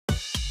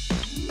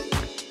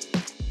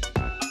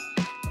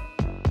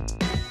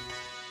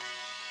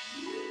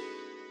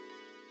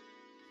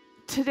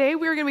Today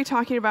we're going to be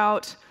talking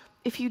about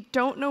if you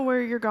don't know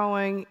where you're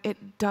going,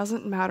 it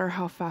doesn't matter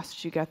how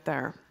fast you get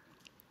there.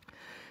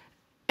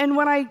 And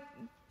when I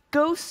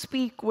go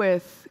speak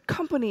with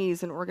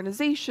companies and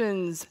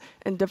organizations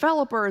and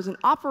developers and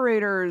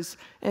operators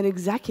and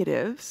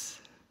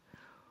executives,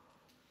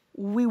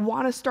 we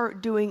want to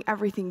start doing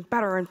everything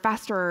better and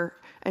faster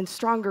and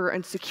stronger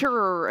and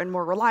secure and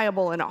more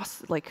reliable and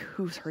awesome. Like,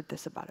 who's heard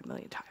this about 1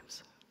 million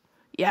times?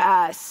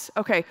 Yes.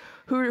 OK.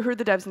 Who are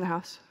the devs in the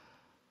house?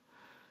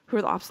 Who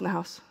are the ops in the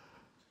house?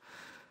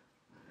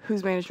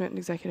 Who's management and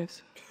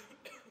executives?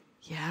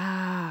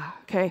 Yeah.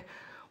 OK.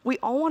 We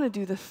all want to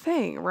do the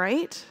thing,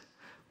 right?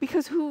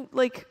 Because who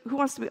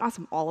wants to be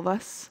awesome? All of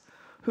us.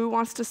 Who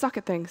wants to suck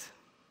at things?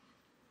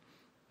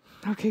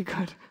 OK,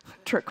 good.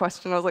 Trick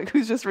question. I was like,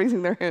 who's just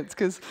raising their hands?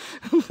 Because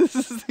this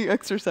is the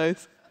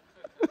exercise.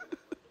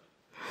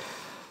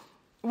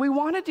 We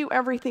want to do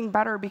everything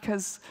better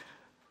because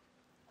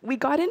we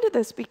got into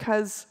this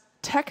because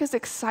tech is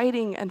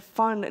exciting and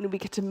fun, and we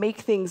get to make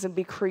things and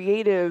be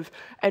creative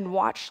and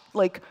watch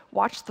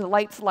the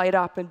lights light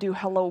up and do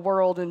hello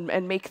world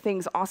and make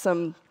things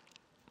awesome.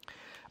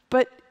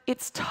 But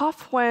it's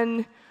tough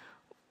when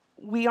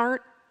we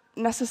aren't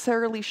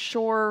necessarily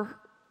sure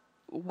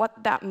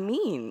what that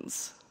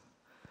means,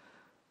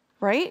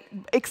 right?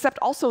 Except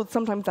also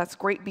sometimes that's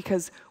great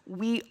because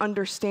we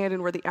understand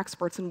and we're the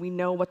experts and we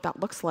know what that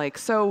looks like.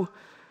 So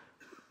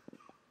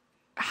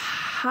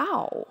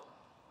how?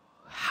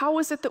 How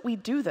is it that we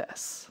do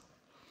this?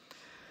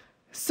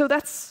 So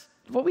that's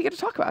what we get to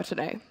talk about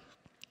today.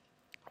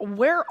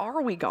 Where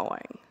are we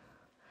going?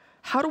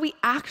 How do we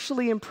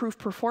actually improve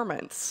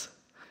performance?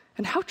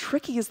 And how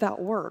tricky is that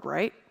word,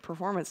 right?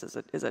 Performance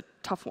is a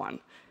tough one.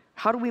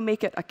 How do we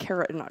make it a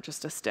carrot and not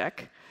just a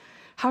stick?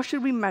 How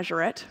should we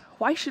measure it?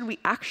 Why should we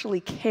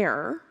actually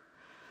care?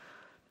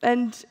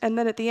 And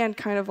then at the end,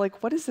 kind of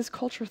like, what is this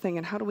culture thing,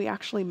 and how do we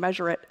actually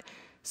measure it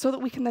so that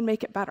we can then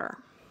make it better?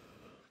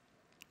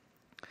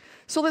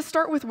 So let's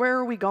start with where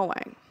are we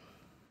going?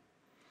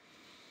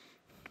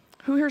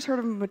 Who here's heard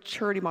of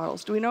maturity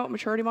models? Do we know what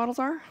maturity models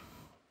are?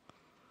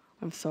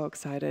 I'm so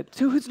excited.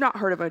 So who's not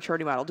heard of a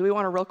maturity model? Do we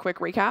want a real quick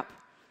recap?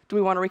 Do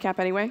we want to recap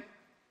anyway?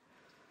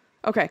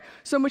 OK,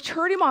 so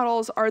maturity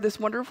models are this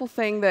wonderful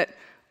thing that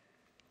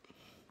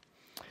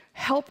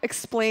help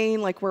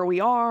explain where we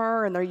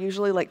are, and they're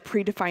usually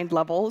predefined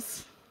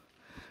levels.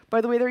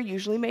 By the way, they're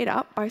usually made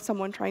up by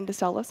someone trying to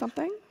sell us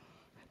something.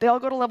 They all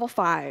go to level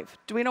 5.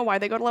 Do we know why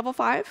they go to level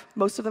 5?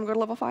 Most of them go to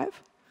level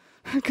 5?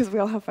 Because we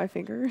all have 5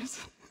 fingers.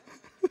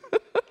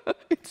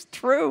 It's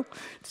true.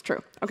 It's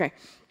true. OK.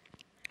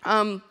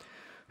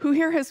 Who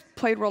here has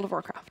played World of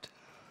Warcraft?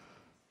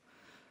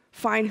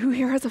 Fine. Who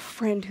here has a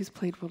friend who's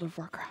played World of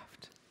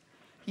Warcraft?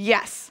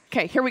 Yes.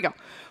 OK, here we go.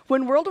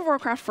 When World of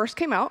Warcraft first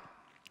came out,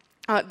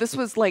 this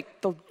was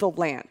like the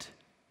land,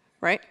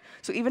 right?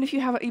 So even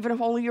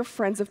if only your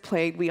friends have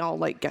played, we all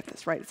get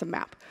this, right? It's a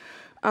map.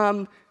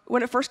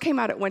 When it first came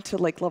out, it went to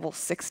level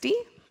 60.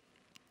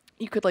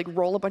 You could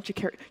roll a bunch of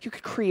you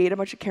could create a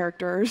bunch of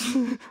characters.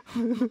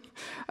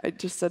 I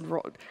just said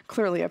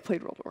clearly I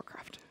played World of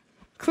Warcraft.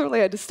 Clearly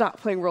I had to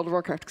stop playing World of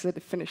Warcraft because I had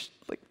to finish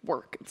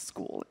work and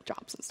school and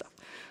jobs and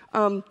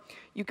stuff.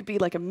 You could be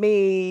a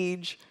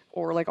mage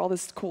or all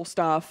this cool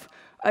stuff.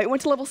 It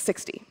went to level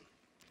 60.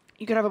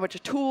 You could have a bunch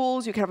of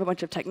tools. You could have a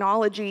bunch of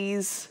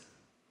technologies.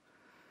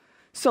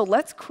 So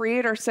let's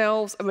create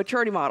ourselves a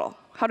maturity model.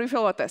 How do we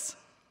feel about this?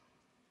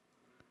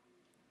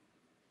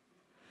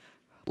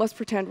 Let's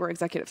pretend we're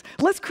executives.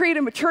 Let's create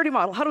a maturity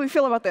model. How do we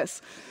feel about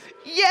this?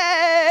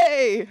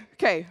 Yay!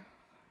 OK.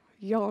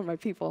 Y'all are my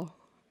people.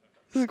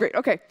 This is great.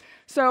 OK.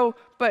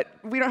 But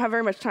we don't have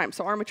very much time.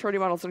 So our maturity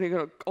models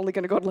are only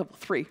going to go to level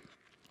 3.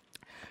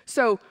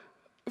 So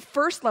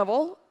first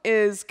level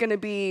is going to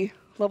be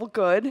level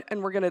good.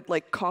 And we're going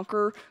to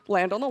conquer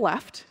land on the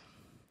left.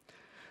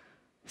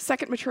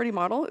 Second maturity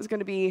model is going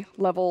to be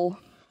level,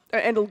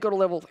 and it'll go to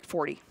level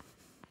 40.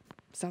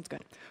 Sounds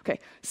good. OK.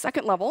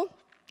 Second level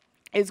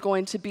is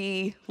going to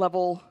be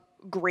level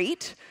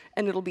great,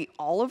 and it'll be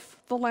all of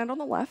the land on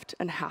the left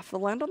and half the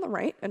land on the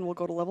right, and we'll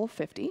go to level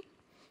 50.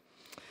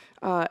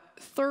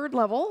 Third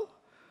level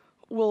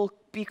will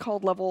be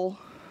called level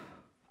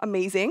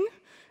amazing,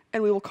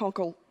 and we will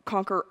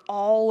conquer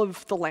all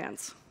of the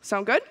lands.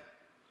 Sound good?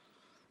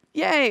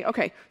 Yay.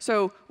 OK,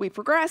 so we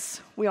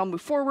progress. We all move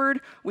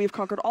forward. We've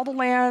conquered all the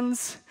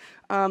lands.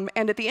 And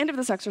at the end of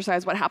this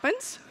exercise, what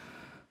happens?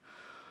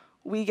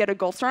 We get a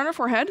gold star on our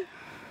forehead.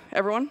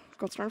 Everyone,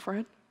 gold star on our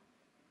forehead.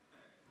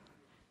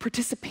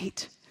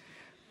 Participate.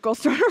 Gold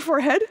star on our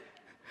forehead.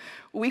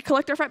 We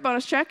collect our fat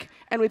bonus check,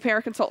 and we pay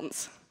our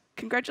consultants.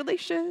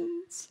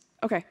 Congratulations.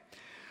 OK.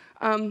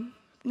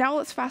 Now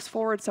let's fast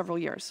forward several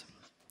years.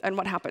 And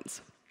what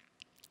happens?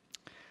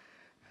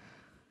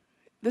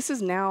 This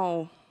is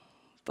now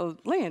the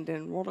land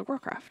in World of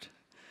Warcraft.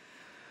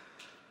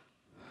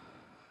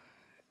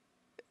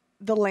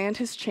 The land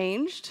has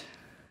changed.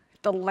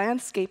 The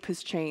landscape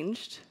has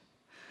changed.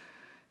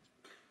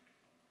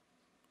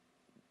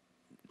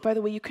 By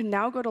the way, you can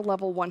now go to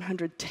level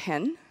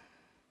 110.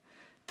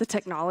 The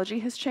technology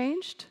has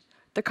changed.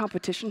 The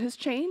competition has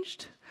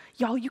changed.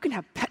 Y'all, you can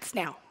have pets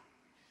now.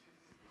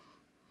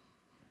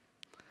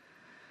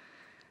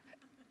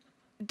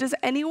 Does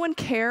anyone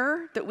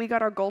care that we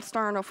got our gold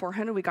star on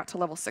 0400, we got to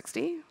level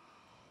 60?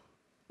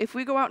 If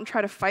we go out and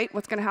try to fight,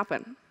 what's going to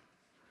happen?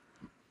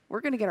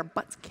 We're going to get our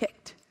butts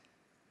kicked.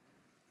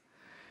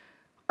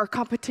 Our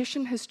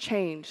competition has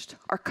changed.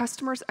 Our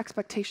customers'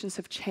 expectations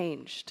have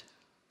changed.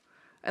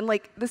 And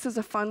this is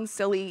a fun,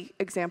 silly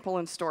example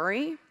and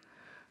story,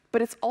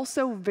 but it's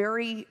also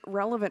very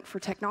relevant for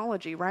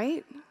technology,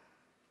 right?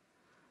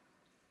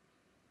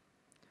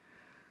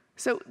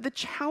 So the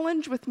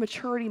challenge with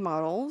maturity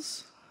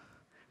models,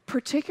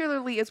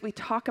 particularly as we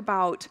talk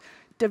about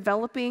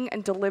developing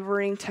and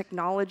delivering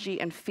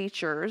technology and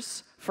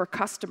features for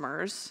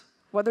customers,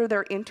 whether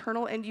they're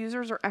internal end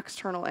users or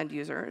external end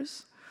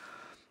users,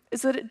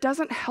 is that it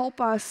doesn't help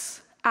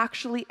us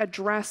actually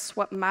address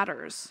what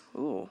matters.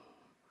 Ooh,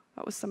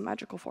 that was some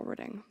magical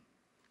forwarding.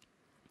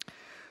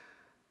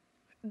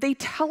 They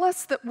tell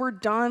us that we're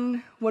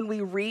done when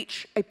we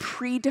reach a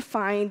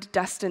predefined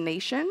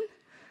destination,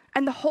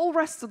 and the whole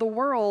rest of the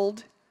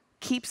world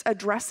keeps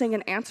addressing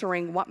and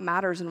answering what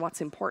matters and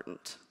what's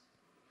important.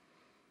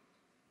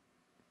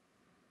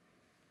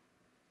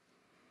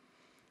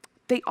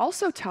 They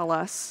also tell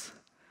us,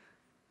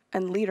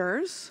 and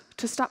leaders,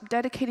 to stop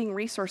dedicating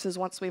resources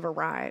once we've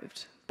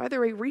arrived. By the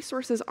way,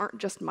 resources aren't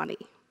just money.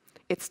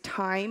 It's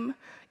time,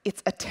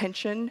 it's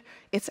attention,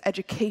 it's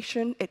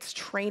education, it's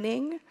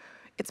training,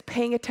 it's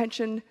paying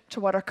attention to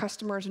what our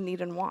customers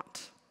need and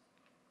want.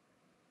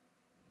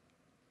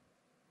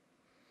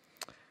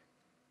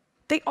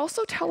 They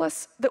also tell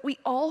us that we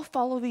all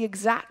follow the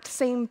exact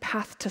same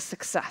path to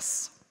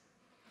success.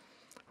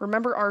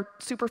 Remember our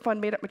super fun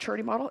made-up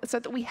maturity model? It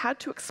said that we had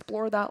to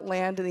explore that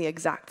land in the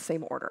exact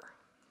same order.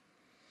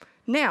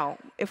 Now,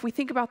 if we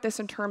think about this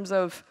in terms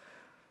of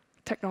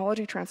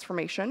technology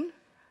transformation,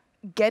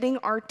 getting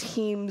our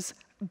teams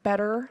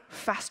better,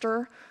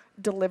 faster,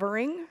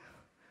 delivering,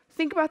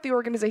 think about the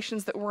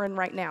organizations that we're in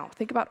right now.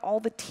 Think about all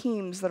the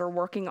teams that are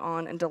working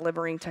on and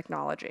delivering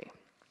technology.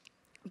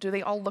 Do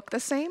they all look the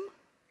same?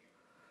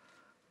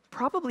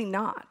 Probably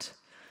not.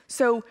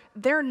 So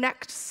their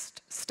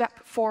next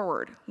step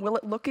forward, will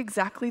it look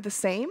exactly the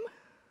same?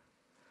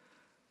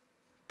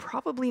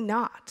 Probably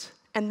not.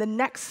 And the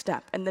next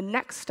step, and the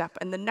next step,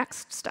 and the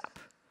next step.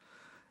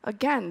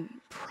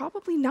 Again,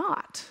 probably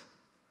not.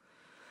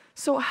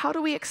 So how do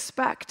we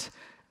expect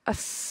a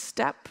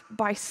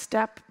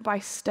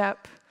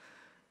step-by-step-by-step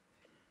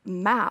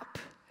map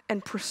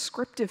and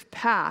prescriptive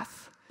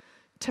path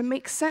to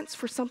make sense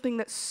for something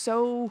that's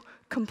so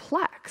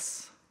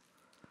complex?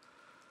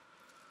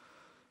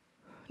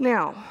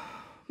 Now,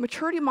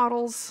 maturity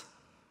models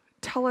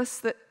tell us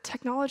that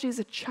technology is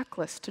a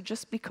checklist to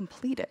just be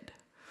completed.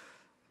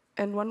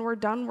 And when we're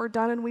done,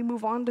 and we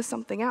move on to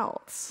something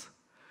else.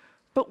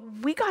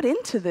 But we got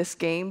into this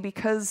game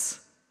because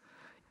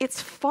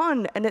it's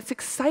fun, and it's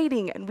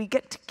exciting, and we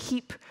get to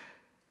keep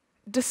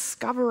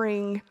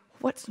discovering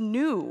what's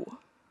new.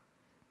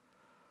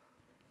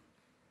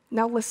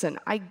 Now listen,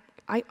 I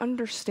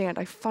understand,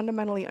 I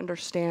fundamentally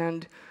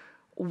understand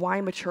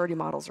why maturity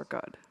models are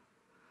good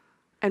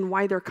and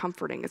why they're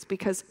comforting. It's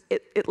because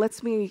it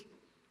lets me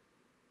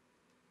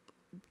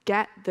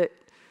get that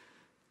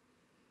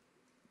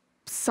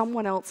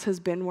someone else has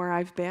been where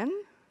I've been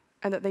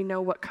and that they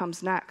know what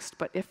comes next.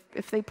 But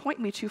if they point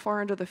me too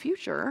far into the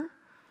future,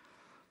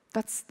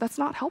 that's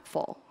not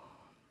helpful.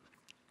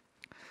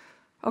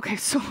 Okay,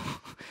 so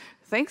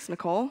thanks,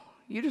 Nicole.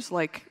 You just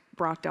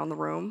brought down the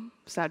room,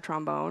 sad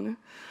trombone.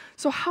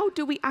 So how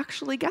do we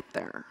actually get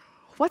there?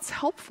 What's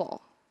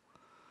helpful?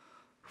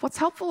 What's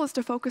helpful is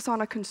to focus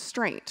on a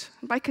constraint.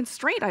 And by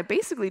constraint, I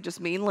basically just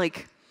mean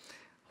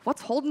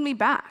what's holding me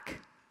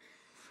back?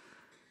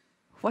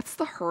 What's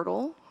the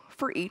hurdle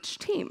for each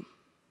team?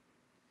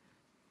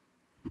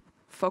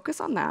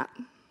 Focus on that,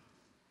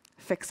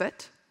 fix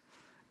it,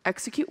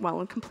 execute well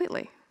and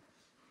completely.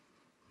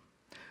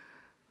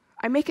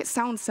 I make it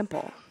sound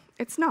simple.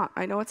 It's not.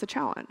 I know it's a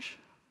challenge.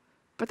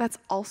 But that's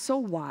also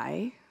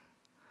why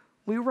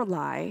we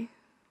rely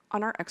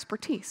on our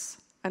expertise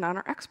and on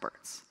our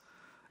experts,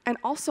 and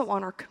also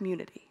on our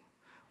community.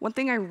 One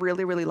thing I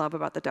really, really love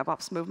about the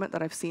DevOps movement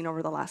that I've seen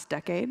over the last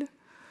decade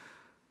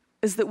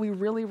is that we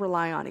really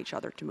rely on each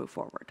other to move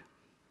forward.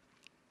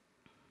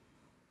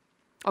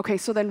 Okay,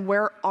 so then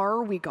where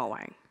are we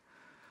going?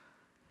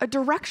 A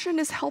direction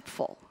is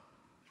helpful.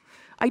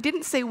 I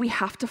didn't say we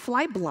have to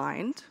fly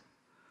blind.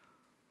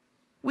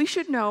 We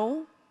should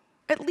know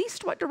at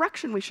least what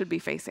direction we should be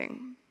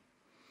facing.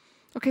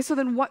 Okay, so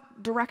then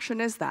what direction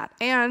is that?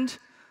 And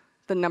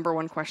the number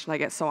one question I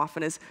get so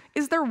often is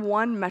there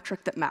one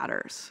metric that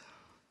matters?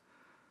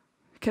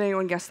 Can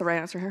anyone guess the right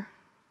answer here?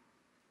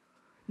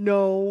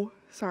 No,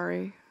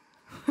 sorry.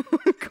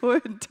 Go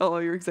ahead and tell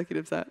all your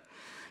executives that.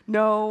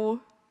 No,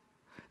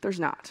 there's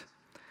not.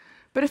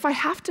 But if I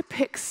have to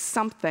pick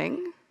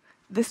something,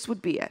 this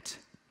would be it.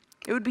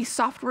 It would be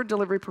software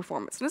delivery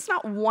performance. And it's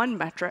not one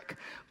metric,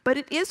 but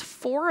it is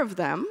 4 of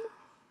them,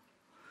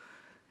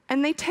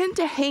 and they tend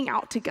to hang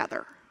out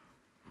together.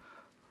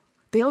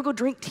 They all go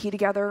drink tea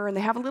together, and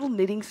they have a little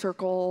knitting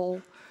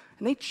circle,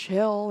 and they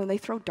chill, and they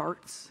throw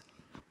darts.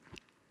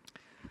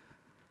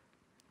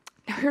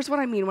 Now, here's what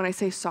I mean when I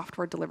say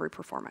software delivery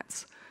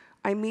performance.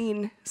 I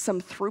mean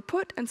some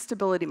throughput and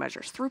stability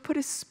measures. Throughput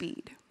is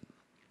speed.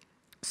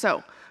 So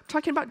I'm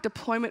talking about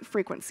deployment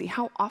frequency,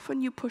 how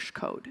often you push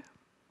code.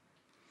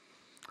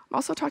 I'm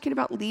also talking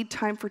about lead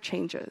time for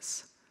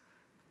changes,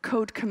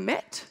 code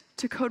commit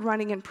to code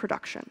running in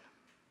production.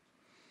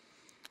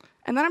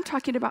 And then I'm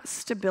talking about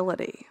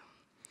stability.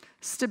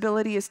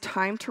 Stability is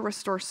time to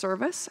restore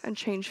service and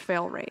change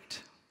fail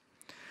rate.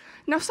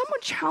 Now, someone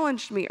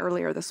challenged me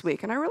earlier this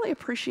week, and I really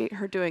appreciate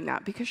her doing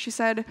that, because she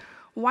said,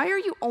 why are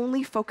you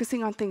only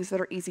focusing on things that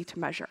are easy to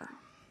measure?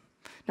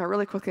 Now,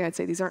 really quickly, I'd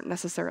say these aren't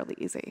necessarily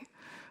easy.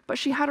 But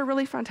she had a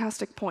really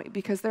fantastic point,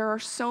 because there are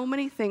so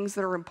many things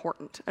that are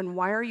important, and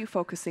why are you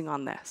focusing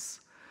on this?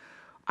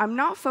 I'm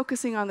not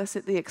focusing on this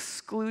at the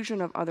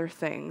exclusion of other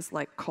things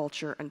like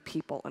culture and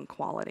people and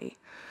quality.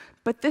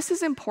 But this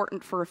is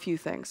important for a few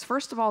things.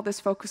 First of all,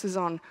 this focuses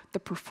on the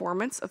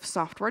performance of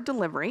software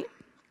delivery.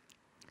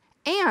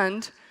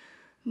 And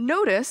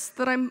notice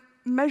that I'm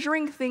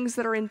measuring things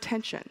that are in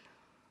tension.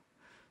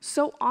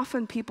 So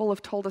often people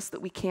have told us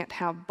that we can't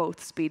have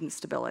both speed and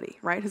stability,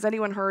 right? Has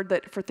anyone heard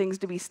that for things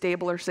to be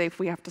stable or safe,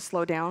 we have to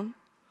slow down?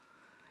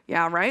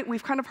 Yeah, right?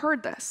 We've kind of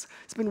heard this.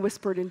 It's been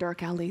whispered in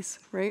dark alleys,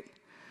 right?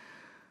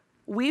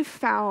 We've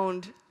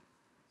found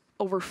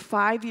over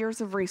 5 years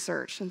of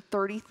research and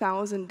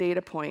 30,000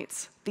 data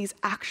points, these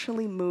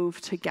actually move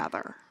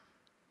together.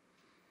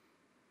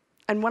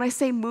 And when I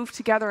say move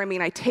together, I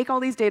mean I take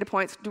all these data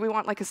points. Do we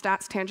want like a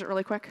stats tangent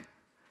really quick?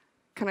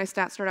 Can I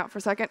stats nerd out for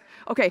a second?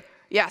 OK,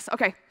 yes,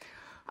 OK.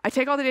 I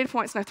take all the data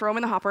points and I throw them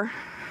in the hopper.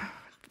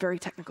 Very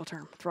technical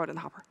term, throw it in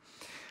the hopper.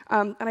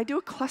 And I do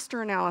a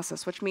cluster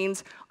analysis, which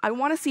means I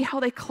want to see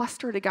how they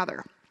cluster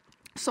together.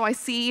 So I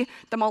see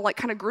them all like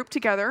kind of grouped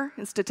together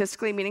in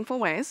statistically meaningful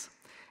ways,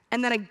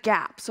 and then a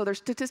gap. So they're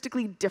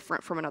statistically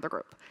different from another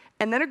group.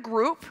 And then a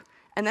group,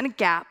 and then a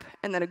gap,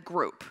 and then a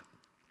group.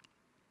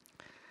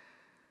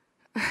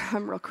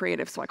 I'm real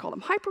creative, so I call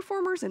them high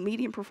performers and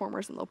medium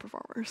performers and low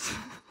performers.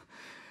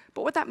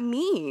 But what that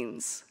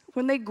means,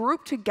 when they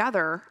group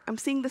together, I'm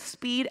seeing the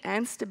speed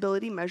and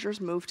stability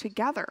measures move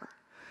together.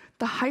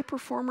 The high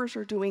performers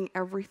are doing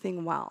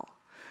everything well.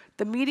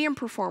 The medium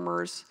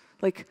performers,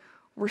 like,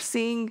 we're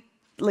seeing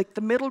like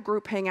the middle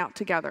group hang out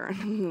together,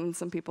 and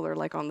some people are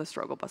like on the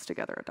struggle bus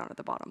together down at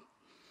the bottom.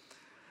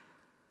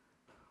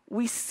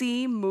 We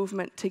see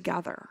movement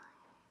together.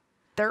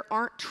 There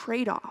aren't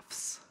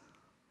trade-offs.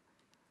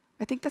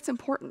 I think that's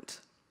important.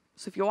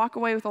 So if you walk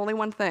away with only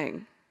one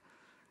thing,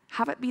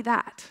 have it be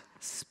that.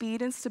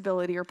 Speed and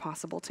stability are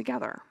possible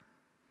together.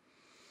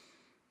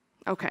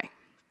 OK.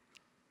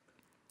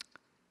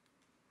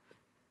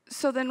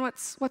 So then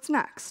what's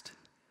next?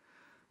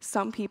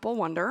 Some people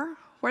wonder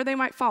where they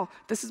might fall.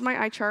 This is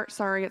my eye chart.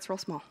 Sorry, it's real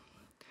small.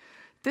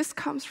 This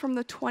comes from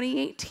the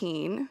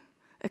 2018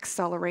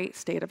 Accelerate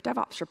State of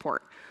DevOps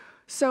Report.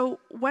 So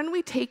when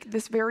we take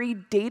this very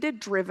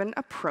data-driven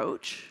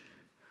approach,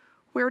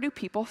 where do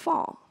people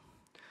fall?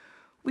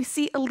 We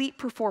see elite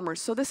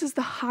performers. So this is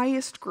the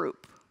highest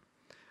group.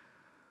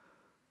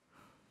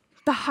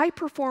 The high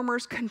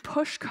performers can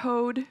push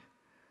code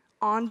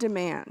on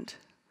demand.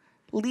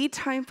 Lead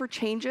time for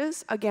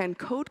changes, again,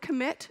 code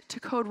commit to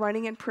code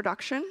running in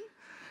production,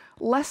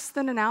 less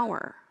than an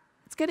hour.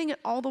 It's getting it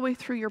all the way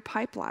through your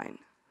pipeline.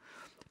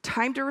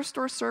 Time to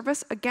restore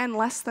service, again,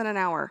 less than an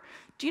hour.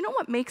 Do you know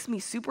what makes me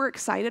super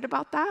excited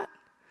about that?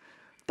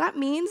 That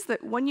means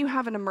that when you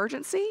have an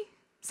emergency,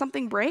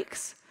 something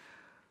breaks,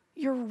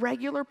 your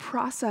regular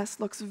process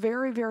looks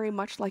very, very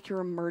much like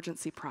your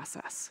emergency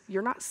process.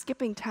 You're not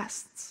skipping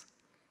tests.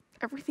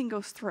 Everything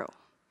goes through.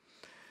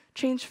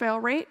 Change fail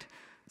rate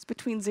is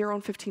between 0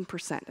 and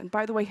 15%. And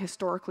by the way,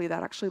 historically,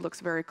 that actually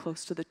looks very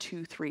close to the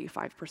 2, 3,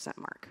 5%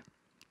 mark.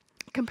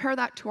 Compare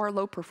that to our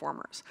low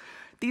performers.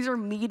 These are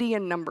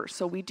median numbers,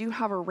 so we do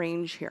have a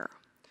range here.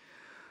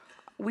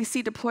 We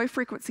see deploy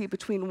frequency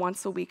between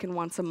once a week and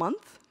once a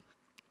month.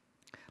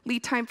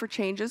 Lead time for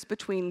changes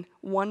between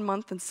 1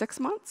 month and 6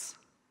 months.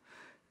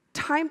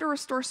 Time to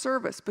restore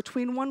service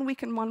between 1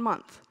 week and 1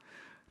 month.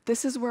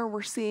 This is where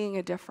we're seeing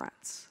a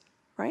difference,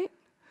 right?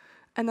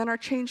 And then our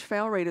change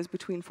fail rate is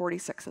between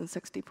 46 and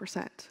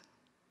 60%.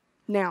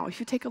 Now, if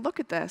you take a look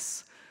at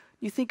this,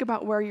 you think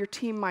about where your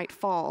team might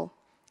fall.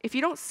 If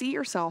you don't see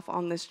yourself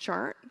on this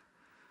chart,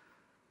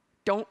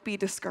 don't be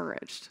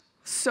discouraged.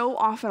 So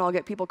often I'll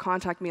get people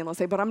contact me and they'll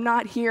say, but I'm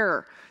not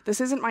here.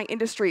 This isn't my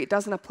industry. It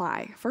doesn't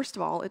apply. First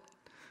of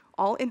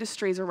all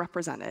industries are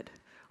represented.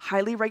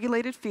 Highly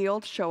regulated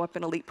fields show up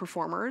in elite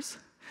performers.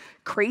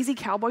 Crazy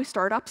cowboy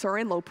startups are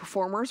in low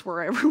performers.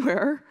 We're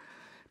everywhere.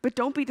 But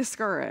don't be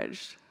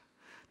discouraged,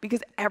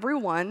 because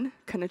everyone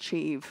can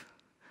achieve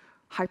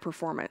high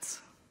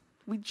performance.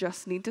 We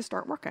just need to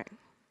start working.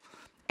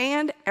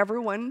 And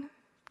everyone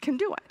can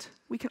do it.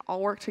 We can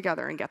all work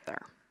together and get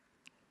there.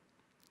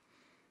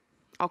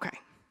 OK.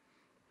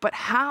 But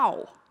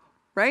how,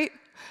 right?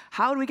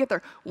 How do we get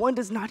there? One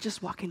does not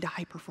just walk into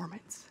high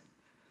performance.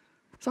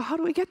 So how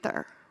do we get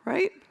there,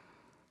 right?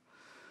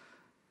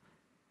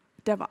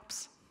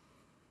 DevOps.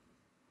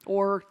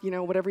 Or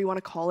whatever you want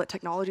to call it,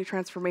 technology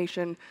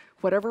transformation,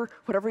 whatever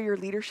your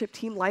leadership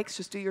team likes,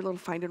 just do your little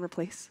find and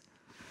replace.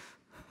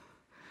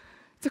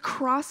 It's a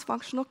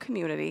cross-functional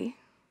community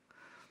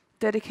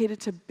dedicated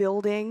to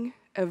building,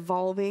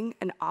 evolving,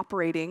 and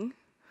operating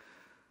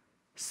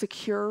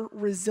secure,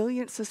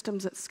 resilient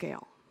systems at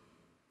scale.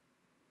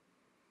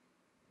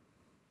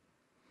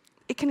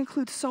 It can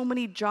include so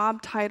many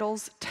job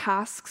titles,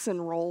 tasks,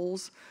 and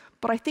roles,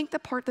 but I think the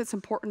part that's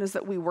important is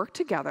that we work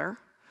together,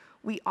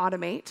 we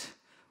automate,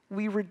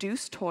 we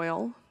reduce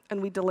toil,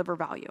 and we deliver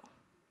value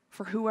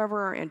for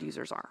whoever our end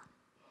users are.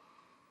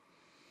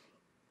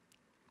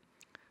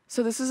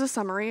 So this is a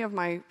summary of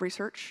my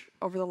research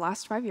over the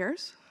last 5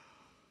 years.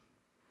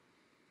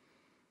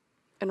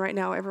 And right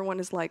now, everyone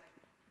is like,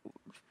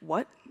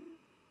 what?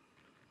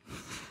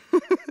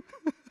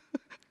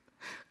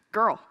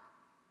 Girl.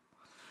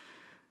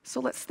 So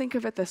let's think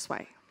of it this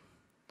way.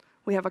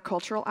 We have a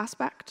cultural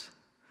aspect,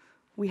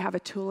 we have a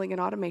tooling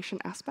and automation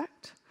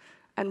aspect,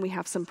 and we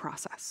have some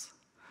process.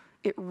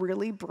 It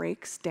really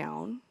breaks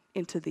down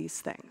into these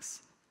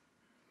things.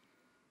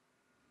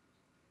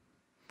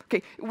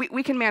 Okay,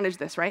 we can manage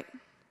this, right?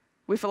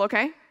 We feel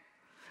okay?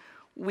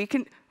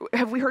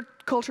 Have we heard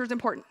culture is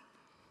important?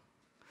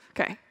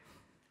 Okay,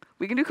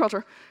 we can do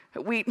culture.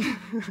 We're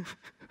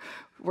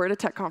at a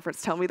tech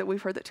conference. Tell me that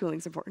we've heard that tooling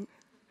is important.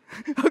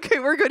 Okay,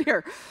 we're good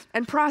here.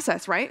 And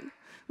process, right?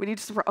 We need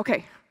to,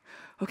 okay,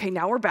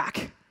 now we're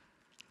back.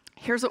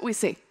 Here's what we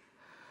see.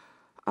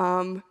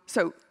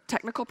 So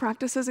technical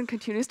practices and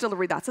continuous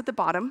delivery, that's at the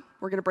bottom.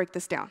 We're going to break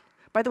this down.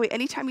 By the way,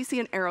 anytime you see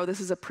an arrow, this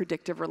is a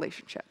predictive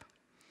relationship.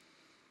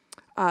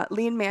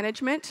 Lean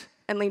management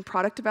and lean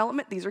product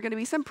development, these are going to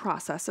be some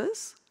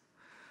processes.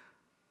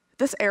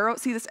 This arrow,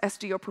 see this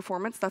SDO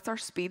performance, that's our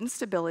speed and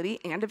stability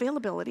and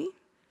availability.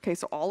 Okay,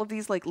 so all of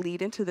these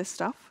lead into this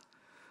stuff.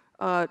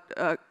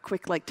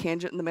 Quick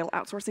tangent in the middle,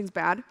 outsourcing's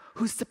bad.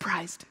 Who's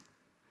surprised?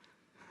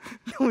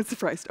 No one's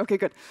surprised. Okay,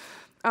 good.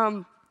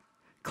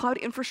 Cloud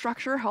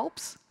infrastructure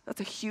helps. That's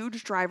a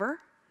huge driver.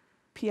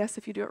 PS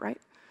if you do it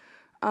right.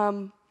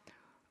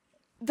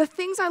 The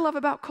things I love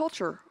about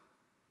culture,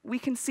 we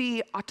can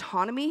see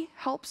autonomy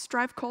helps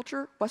drive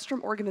culture.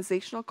 Western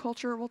organizational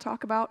culture we'll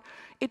talk about.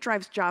 It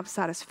drives job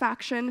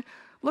satisfaction.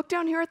 Look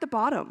down here at the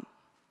bottom.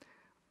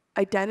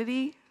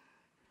 Identity,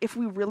 if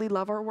we really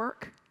love our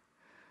work.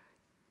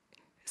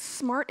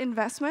 Smart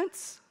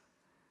investments,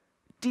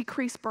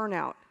 decrease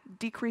burnout,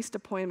 decrease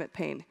deployment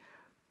pain,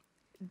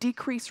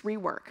 decrease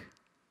rework.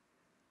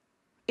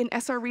 In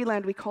SRE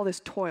land, we call this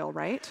toil,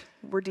 right?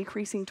 We're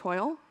decreasing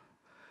toil.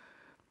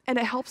 And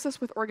it helps us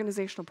with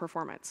organizational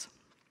performance.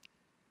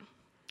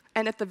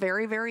 And at the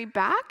very, very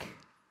back,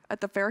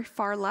 at the very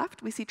far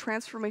left, we see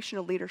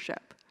transformational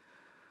leadership.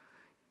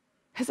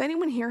 Has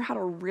anyone here had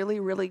a really,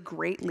 really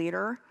great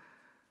leader,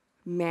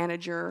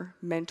 manager,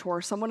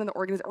 mentor, someone in the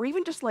organization, or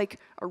even just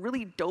a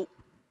really dope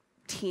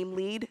team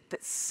lead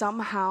that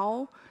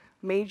somehow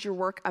made your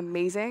work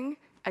amazing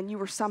and you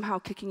were somehow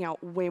kicking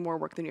out way more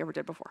work than you ever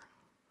did before?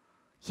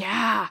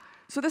 Yeah.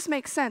 So this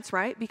makes sense,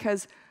 right?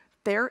 Because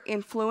their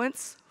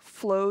influence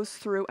flows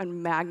through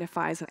and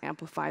magnifies and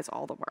amplifies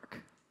all the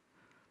work.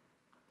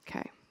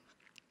 Okay.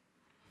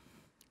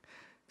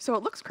 So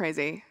it looks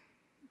crazy,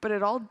 but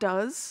it all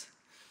does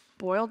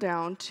boil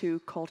down to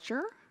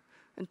culture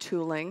and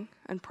tooling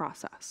and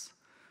process.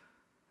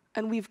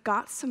 And we've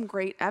got some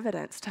great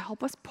evidence to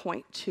help us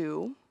point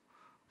to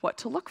what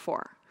to look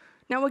for.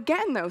 Now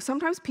again, though,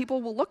 sometimes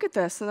people will look at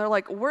this and they're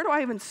like, where do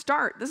I even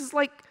start? This is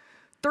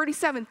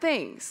 37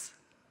 things.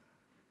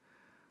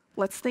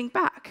 Let's think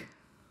back.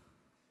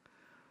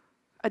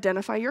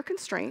 Identify your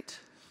constraint.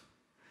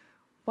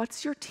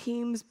 What's your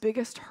team's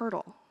biggest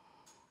hurdle?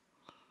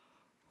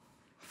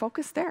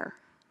 Focus there.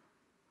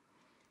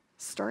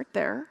 Start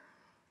there.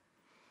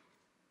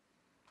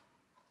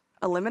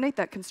 Eliminate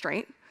that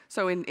constraint.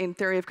 So in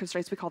theory of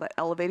constraints, we call that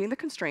elevating the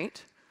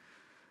constraint.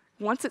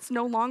 Once it's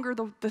no longer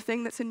the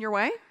thing that's in your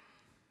way,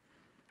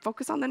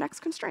 focus on the next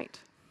constraint.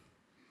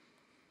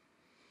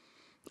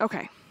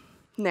 Okay,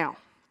 now,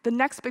 the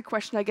next big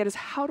question I get is,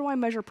 how do I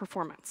measure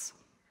performance?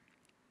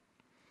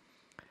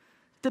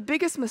 The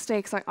biggest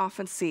mistakes I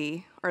often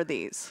see are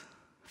these: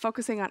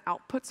 focusing on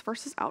outputs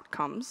versus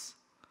outcomes,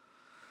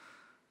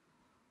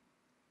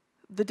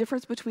 the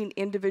difference between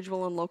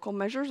individual and local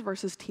measures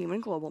versus team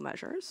and global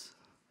measures.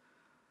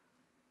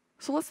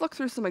 So let's look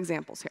through some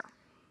examples here.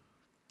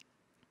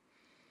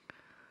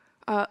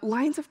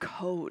 Lines of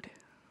code.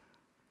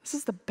 This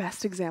is the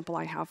best example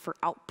I have for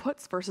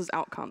outputs versus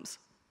outcomes.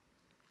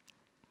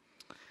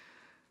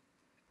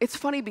 It's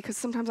funny because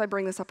sometimes I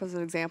bring this up as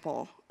an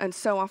example, and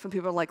so often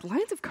people are like,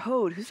 lines of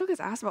code? Who still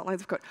gets asked about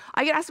lines of code?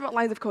 I get asked about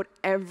lines of code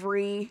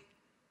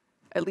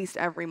at least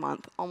every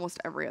month, almost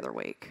every other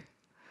week.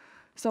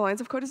 So lines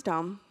of code is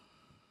dumb.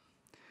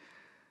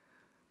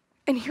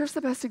 And here's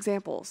the best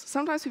examples.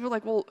 Sometimes people are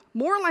like, well,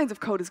 more lines of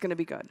code is going to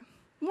be good.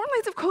 More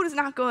lines of code is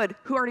not good.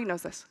 Who already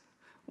knows this?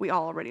 We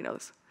all already know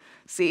this.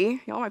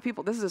 See, y'all my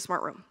people, this is a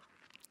smart room.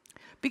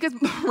 Because,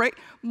 right,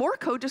 more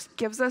code just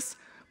gives us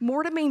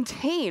more to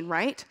maintain,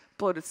 right?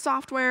 Bloated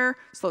software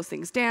slows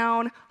things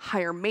down,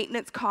 higher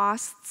maintenance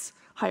costs,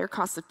 higher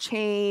costs of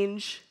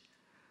change.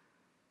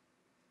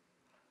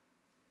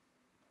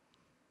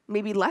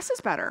 Maybe less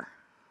is better.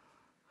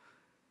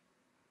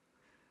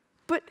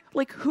 But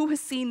like, who has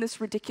seen this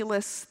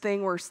ridiculous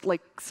thing where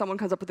like someone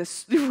comes up with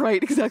this,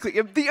 right, exactly,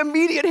 the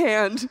immediate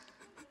hand,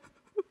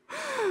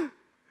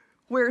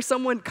 where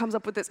someone comes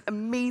up with this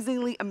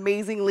amazingly,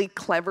 amazingly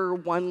clever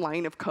one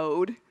line of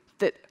code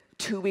that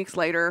 2 weeks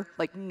later,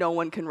 like, no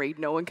one can read,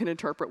 no one can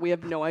interpret, we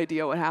have no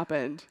idea what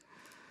happened.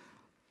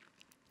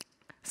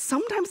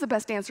 Sometimes the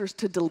best answer is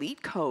to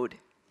delete code,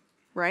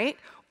 right?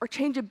 Or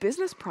change a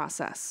business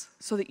process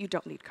so that you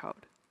don't need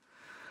code.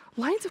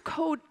 Lines of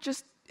code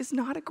just is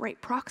not a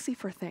great proxy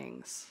for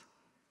things.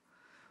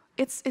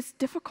 It's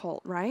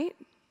difficult, right?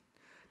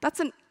 That's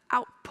an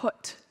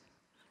output.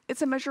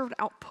 It's a measure of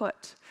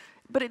output,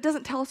 but it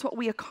doesn't tell us what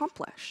we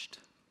accomplished.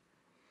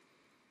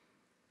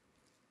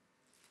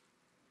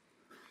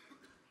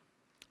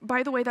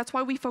 By the way, that's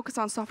why we focus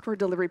on software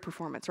delivery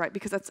performance, right?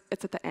 Because it's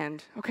at the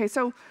end. OK,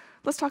 so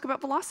let's talk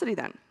about velocity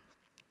then.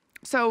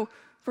 So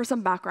for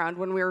some background,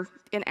 when we're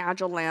in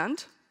Agile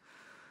land,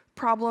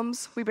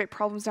 we break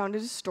problems down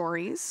into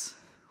stories,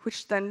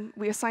 which then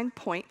we assign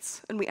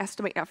points, and we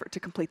estimate effort to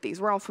complete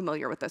these. We're all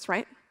familiar with this,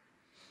 right?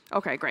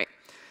 OK, great.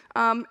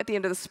 At the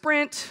end of the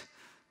sprint,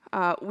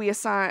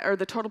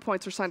 the total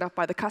points are signed off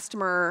by the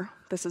customer.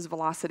 This is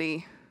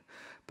velocity.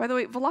 By the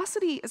way,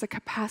 velocity is a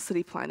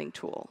capacity planning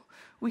tool.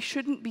 We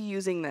shouldn't be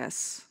using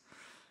this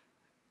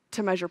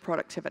to measure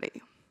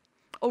productivity.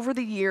 Over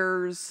the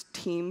years,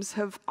 teams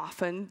have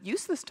often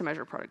used this to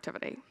measure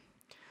productivity.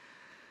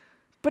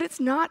 But it's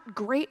not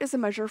great as a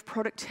measure of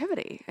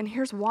productivity, and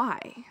here's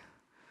why.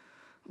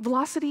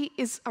 Velocity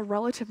is a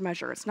relative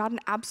measure. It's not an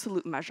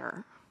absolute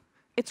measure.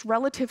 It's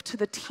relative to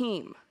the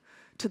team,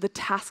 to the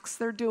tasks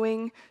they're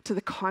doing, to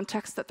the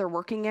context that they're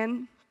working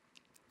in.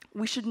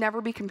 We should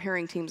never be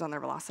comparing teams on their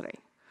velocity.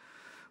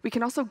 We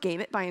can also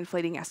game it by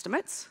inflating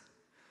estimates,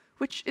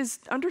 which is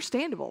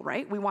understandable,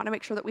 right? We want to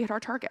make sure that we hit our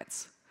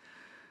targets.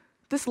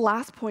 This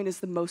last point is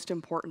the most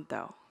important,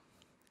 though.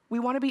 We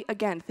want to be,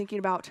 again, thinking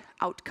about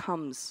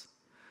outcomes.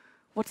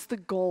 What's the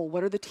goal?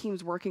 What are the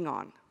teams working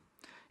on?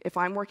 If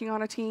I'm working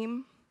on a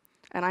team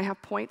and I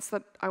have points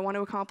that I want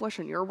to accomplish,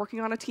 and you're working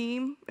on a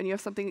team and you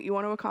have something that you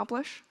want to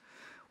accomplish,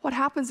 what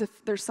happens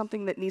if there's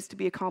something that needs to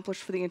be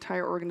accomplished for the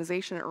entire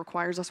organization and it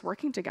requires us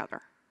working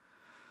together?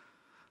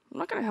 I'm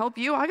not going to help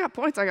you. I got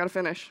points I got to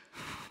finish.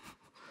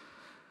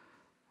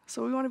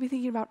 So we want to be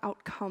thinking about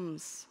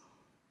outcomes,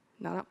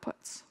 not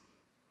outputs.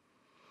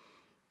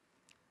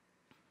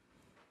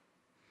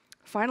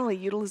 Finally,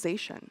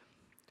 utilization.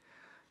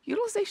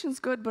 Utilization's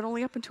good, but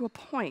only up until a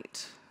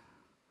point,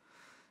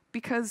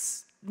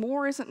 because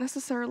more isn't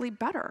necessarily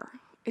better.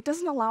 It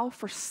doesn't allow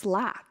for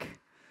slack.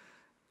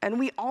 And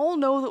we all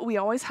know that we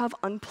always have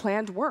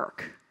unplanned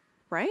work,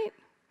 right?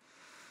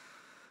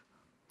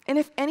 And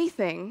if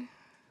anything,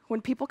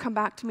 when people come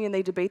back to me and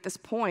they debate this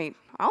point,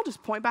 I'll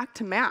just point back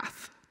to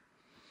math.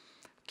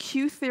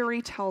 Q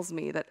theory tells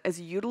me that as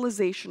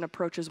utilization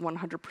approaches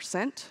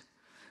 100%,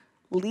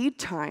 lead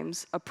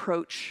times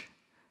approach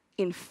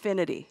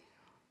infinity.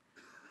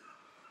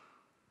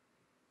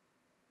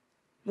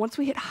 Once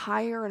we hit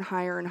higher and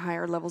higher and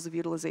higher levels of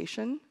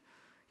utilization,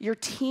 your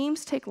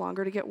teams take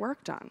longer to get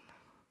work done.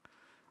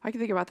 I can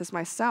think about this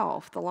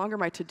myself. The longer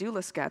my to-do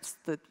list gets,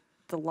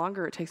 the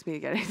longer it takes me to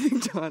get anything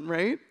done,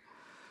 right?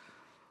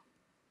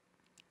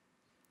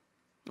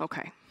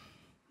 OK.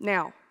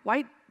 Now,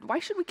 why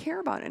should we care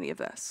about any of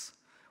this?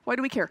 Why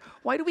do we care?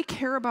 Why do we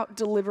care about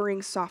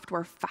delivering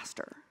software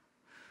faster?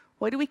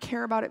 Why do we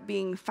care about it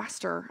being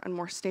faster and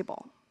more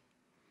stable?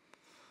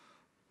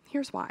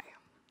 Here's why.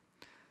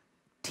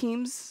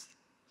 Teams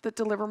that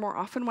deliver more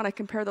often, when I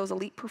compare those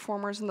elite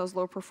performers and those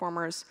low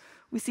performers,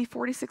 we see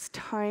 46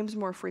 times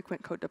more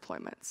frequent code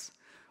deployments,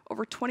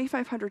 over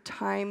 2,500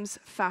 times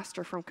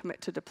faster from commit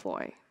to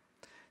deploy,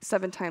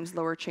 7 times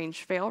lower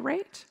change fail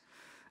rate,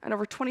 and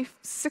over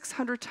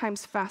 2,600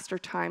 times faster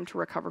time to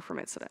recover from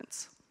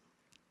incidents.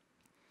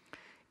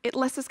 It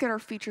lets us get our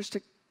features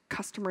to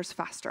customers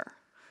faster.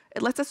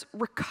 It lets us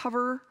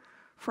recover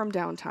from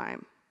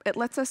downtime. It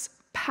lets us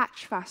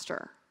patch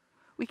faster.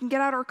 We can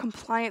get out our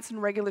compliance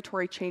and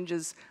regulatory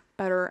changes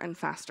better and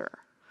faster.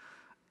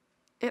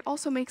 It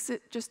also makes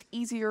it just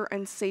easier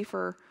and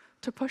safer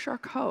to push our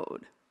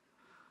code.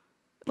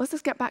 It lets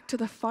us get back to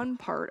the fun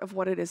part of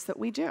what it is that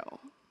we do.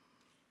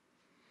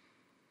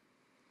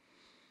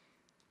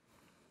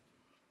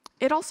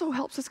 It also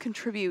helps us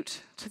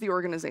contribute to the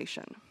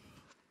organization,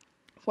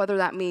 whether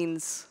that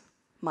means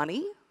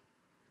money,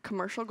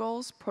 commercial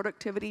goals,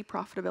 productivity,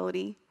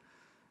 profitability,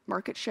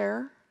 market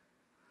share,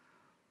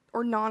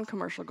 or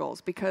non-commercial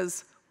goals,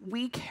 because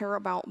we care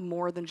about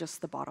more than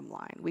just the bottom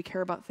line. We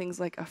care about things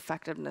like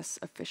effectiveness,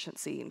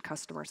 efficiency, and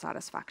customer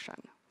satisfaction.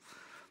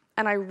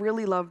 And I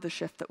really love the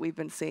shift that we've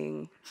been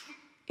seeing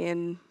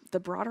in the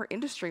broader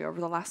industry over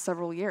the last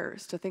several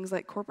years to things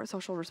like corporate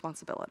social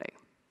responsibility.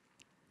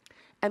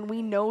 And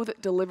we know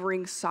that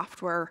delivering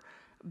software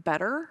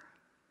better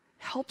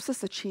helps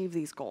us achieve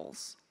these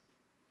goals.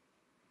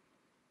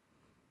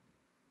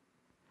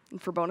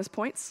 And for bonus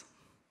points,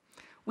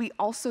 we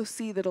also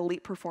see that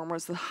elite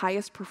performers, the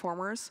highest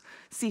performers,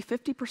 see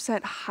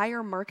 50%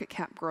 higher market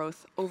cap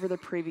growth over the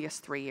previous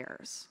 3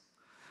 years.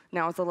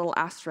 Now, as a little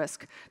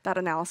asterisk, that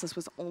analysis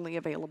was only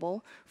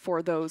available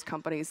for those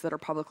companies that are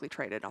publicly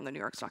traded on the New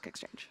York Stock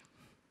Exchange.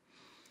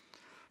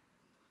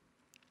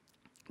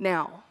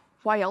 Now,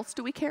 why else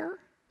do we care?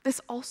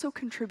 This also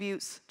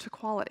contributes to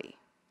quality.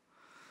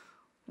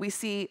 We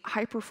see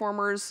high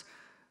performers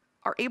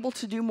are able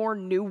to do more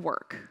new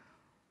work.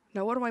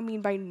 Now, what do I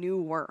mean by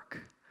new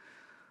work?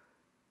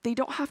 They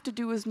don't have to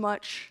do as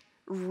much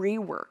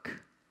rework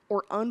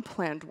or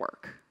unplanned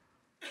work.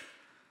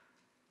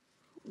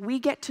 We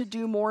get to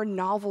do more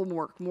novel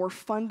work, more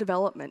fun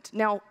development.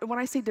 Now, when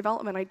I say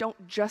development, I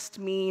don't just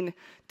mean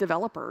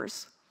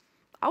developers.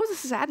 I was a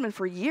sysadmin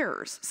for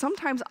years.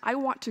 Sometimes I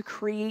want to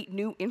create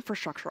new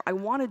infrastructure. I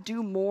want to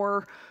do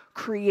more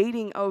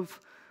creating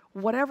of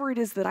whatever it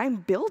is that I'm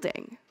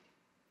building.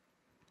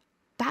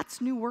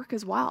 That's new work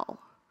as well.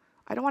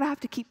 I don't want to have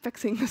to keep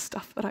fixing the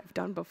stuff that I've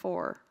done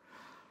before.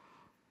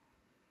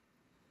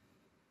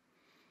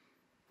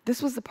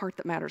 This was the part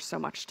that matters so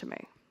much to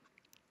me.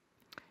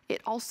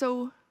 It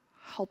also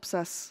helps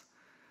us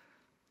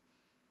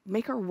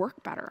make our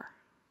work better.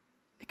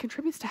 It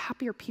contributes to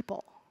happier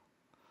people.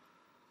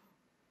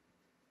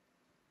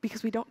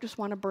 Because we don't just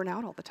want to burn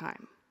out all the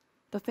time.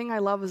 The thing I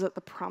love is that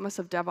the promise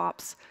of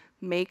DevOps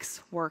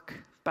makes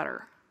work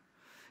better.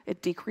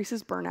 It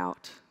decreases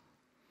burnout.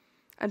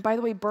 And by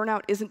the way,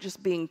 burnout isn't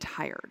just being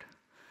tired.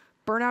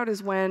 Burnout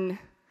is when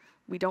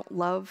we don't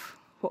love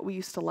what we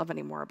used to love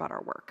anymore about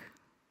our work.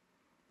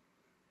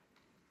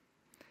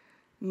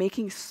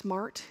 Making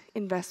smart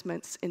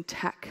investments in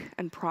tech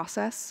and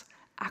process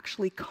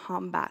actually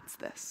combats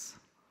this.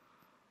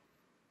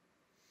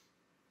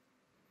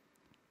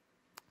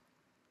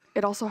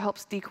 It also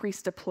helps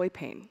decrease deploy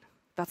pain.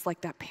 That's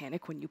like that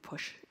panic when you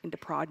push into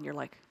prod and you're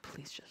like,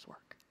 please just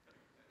work.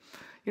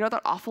 You know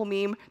that awful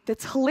meme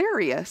that's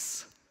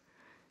hilarious,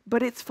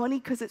 but it's funny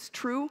because it's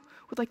true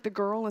with like the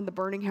girl in the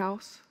burning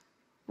house.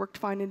 Worked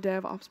fine in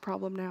DevOps,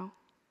 problem now.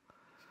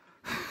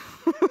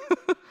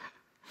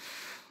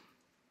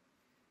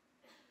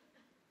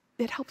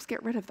 It helps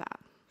get rid of that.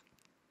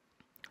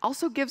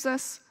 Also gives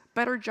us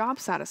better job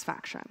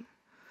satisfaction.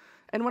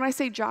 And when I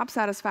say job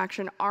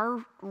satisfaction,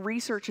 our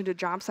research into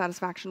job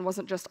satisfaction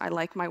wasn't just I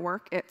like my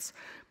work, it's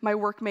my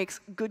work makes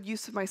good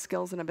use of my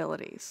skills and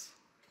abilities.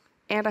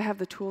 And I have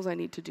the tools I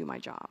need to do my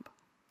job.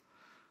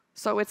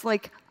 So it's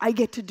like I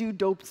get to do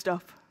dope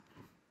stuff.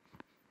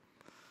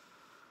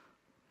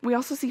 We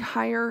also see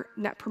higher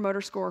net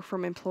promoter score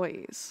from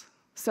employees.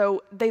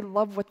 So they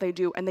love what they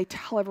do and they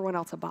tell everyone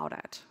else about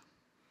it.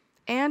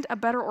 And a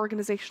better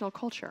organizational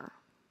culture.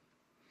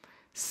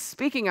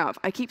 Speaking of,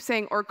 I keep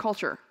saying org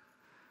culture.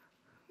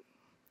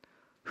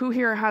 Who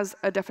here has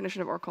a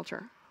definition of org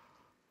culture?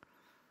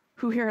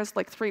 Who here has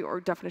like 3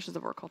 definitions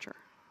of org culture?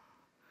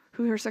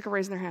 Who here is sick of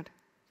raising their hand?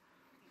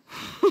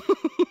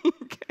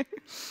 Okay.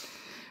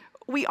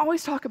 We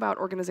always talk about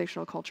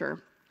organizational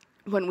culture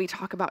when we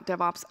talk about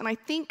DevOps, and I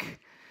think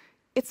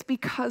it's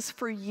because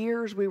for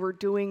years we were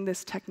doing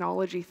this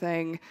technology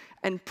thing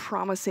and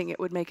promising it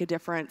would make a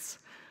difference.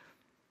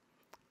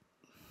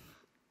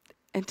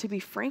 And to be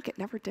frank, it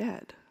never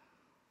did.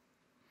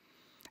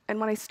 And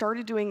when I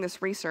started doing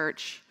this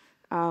research,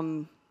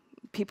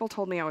 people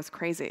told me I was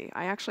crazy.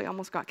 I actually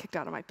almost got kicked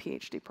out of my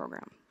PhD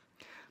program.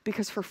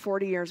 Because for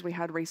 40 years, we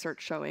had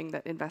research showing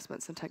that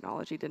investments in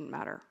technology didn't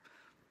matter.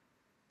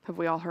 Have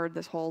we all heard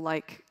this whole,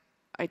 like,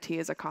 IT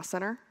is a cost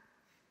center?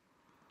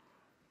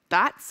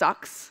 That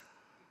sucks.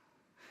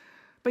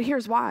 But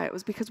here's why. It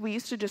was because we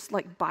used to just,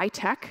 like, buy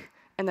tech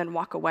and then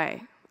walk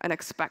away and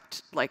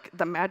expect, like,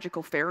 the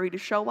magical fairy to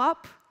show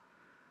up.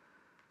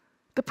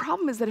 The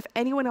problem is that if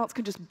anyone else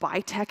can just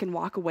buy tech and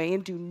walk away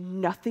and do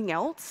nothing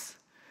else,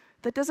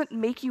 that doesn't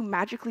make you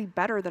magically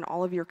better than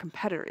all of your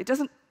competitors. It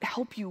doesn't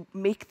help you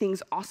make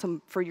things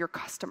awesome for your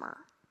customer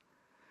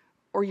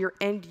or your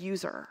end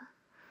user.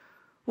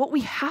 What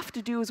we have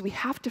to do is we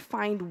have to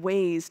find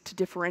ways to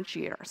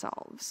differentiate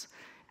ourselves.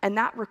 And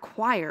that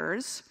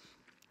requires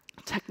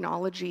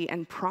technology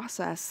and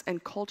process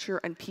and culture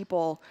and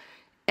people,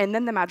 and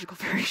then the magical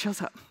fairy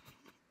shows up.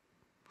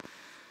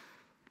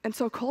 And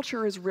so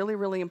culture is really,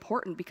 really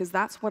important because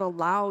that's what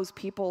allows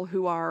people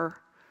who are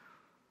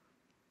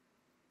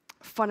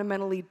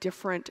fundamentally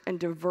different and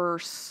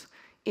diverse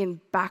in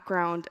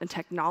background and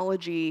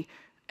technology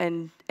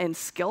and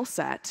skill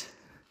set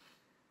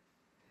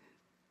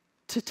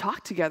to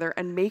talk together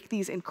and make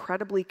these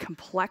incredibly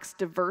complex,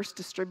 diverse,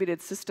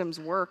 distributed systems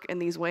work in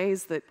these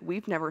ways that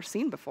we've never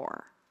seen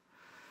before.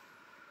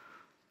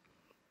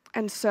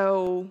 And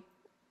so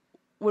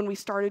when we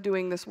started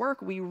doing this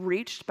work, we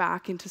reached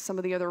back into some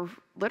of the other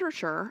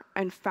literature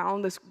and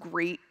found this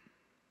great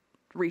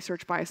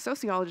research by a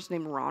sociologist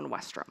named Ron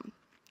Westrom.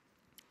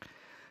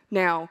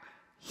 Now,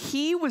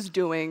 he was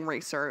doing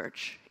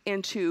research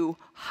into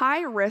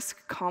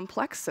high-risk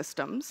complex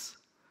systems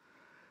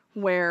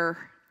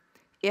where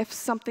if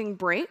something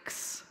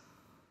breaks,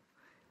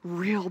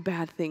 real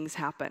bad things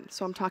happen.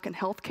 So I'm talking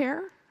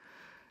healthcare,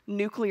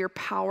 nuclear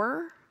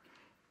power,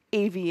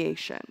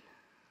 aviation.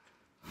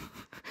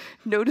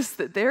 Notice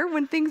that there,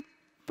 when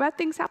bad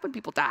things happen,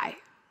 people die,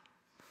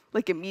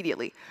 like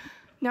immediately.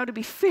 Now, to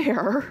be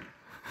fair,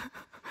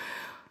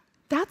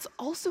 that's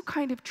also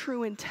kind of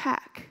true in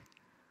tech,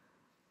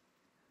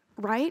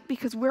 right?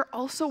 Because we're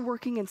also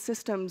working in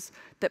systems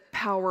that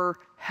power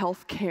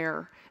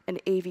healthcare and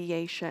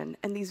aviation,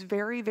 and these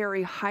very,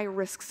 very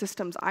high-risk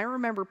systems. I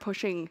remember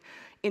pushing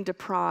into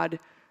prod,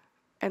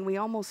 and we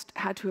almost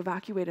had to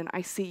evacuate an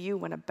ICU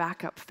when a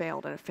backup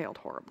failed, and it failed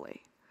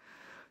horribly.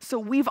 So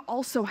we've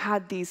also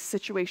had these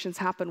situations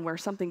happen where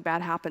something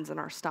bad happens and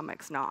our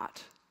stomach's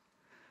not.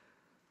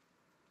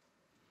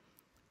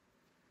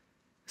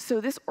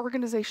 So this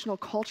organizational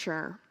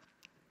culture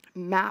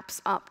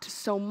maps up to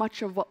so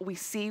much of what we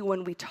see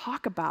when we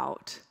talk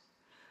about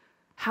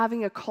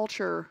having a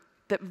culture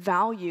that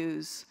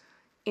values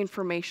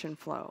information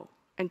flow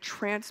and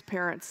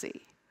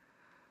transparency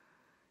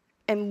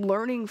and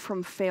learning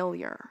from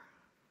failure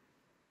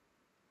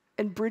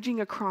and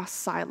bridging across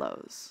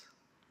silos.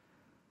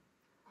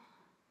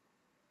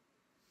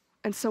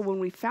 And so when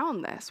we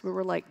found this, we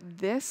were like,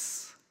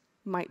 this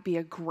might be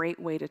a great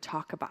way to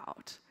talk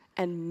about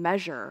and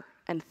measure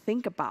and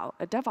think about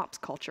a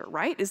DevOps culture,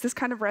 right? Is this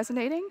kind of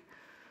resonating?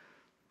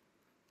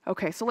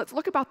 OK, so let's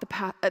look at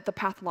the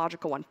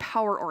pathological one,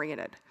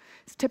 power-oriented.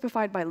 It's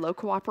typified by low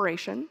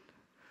cooperation.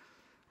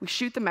 We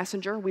shoot the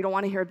messenger. We don't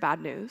want to hear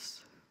bad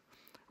news.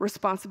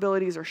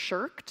 Responsibilities are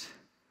shirked.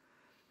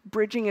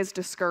 Bridging is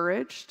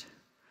discouraged.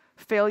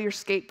 Failure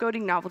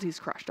scapegoating, novelties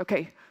crushed.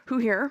 OK, who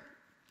here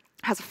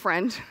has a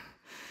friend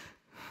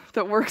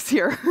that works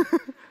here?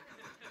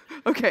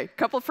 OK,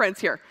 couple of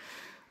friends here.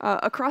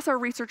 Across our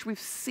research, we've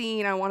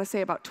seen, I want to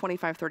say, about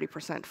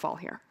 25–30% fall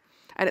here.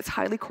 And it's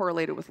highly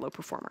correlated with low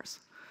performers.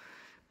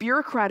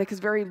 Bureaucratic is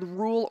very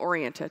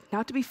rule-oriented.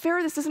 Now, to be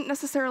fair, this isn't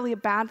necessarily a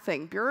bad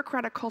thing.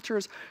 Bureaucratic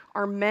cultures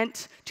are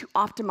meant to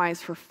optimize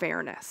for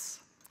fairness.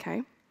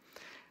 Okay?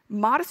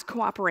 Modest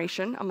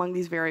cooperation among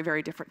these very,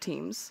 very different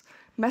teams.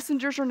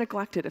 Messengers are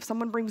neglected. If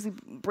someone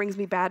brings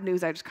me bad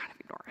news, I just kind of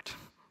ignore it.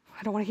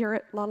 I don't want to hear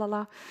it, la, la,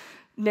 la.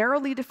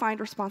 Narrowly defined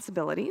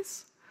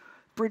responsibilities.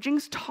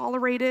 Bridging's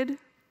tolerated.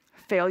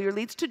 Failure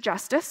leads to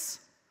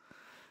justice.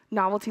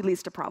 Novelty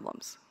leads to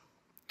problems.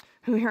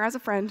 Who here has a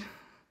friend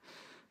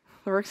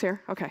that works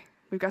here? OK,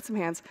 we've got some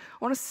hands.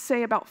 I want to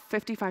say about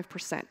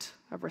 55%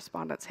 of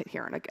respondents hit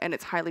here, and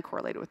it's highly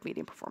correlated with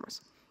medium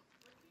performers.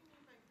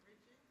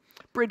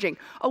 Bridging.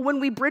 Oh, when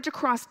we bridge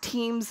across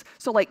teams,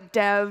 so like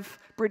dev,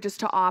 bridges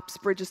to ops,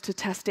 bridges to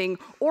testing,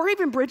 or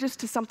even bridges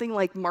to something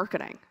like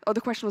marketing. Oh,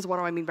 the question was, what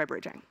do I mean by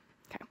bridging?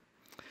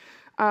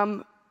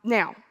 OK.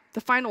 Now,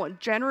 the final one,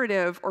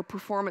 generative or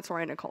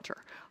performance-oriented culture.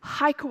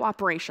 High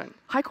cooperation.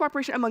 High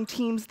cooperation among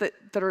teams that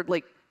are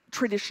like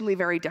traditionally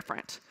very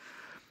different.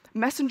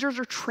 Messengers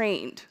are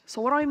trained.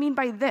 So what do I mean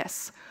by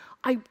this?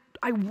 I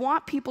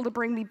want people to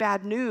bring me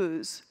bad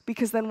news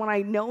because then when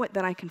I know it,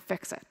 then I can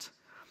fix it.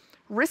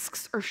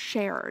 Risks are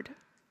shared.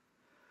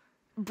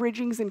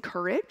 Bridging's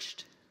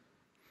encouraged.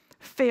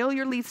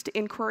 Failure leads to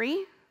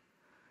inquiry.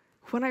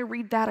 When I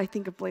read that, I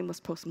think of blameless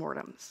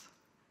postmortems,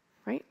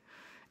 right?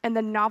 And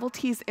then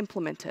novelties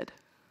implemented.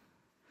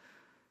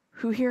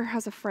 Who here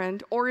has a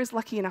friend or is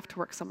lucky enough to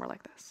work somewhere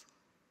like this?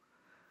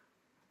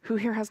 Who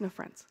here has no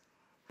friends?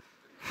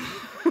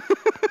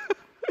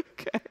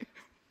 OK.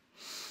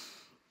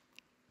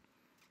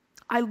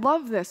 I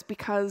love this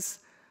because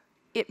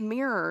it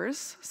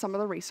mirrors some of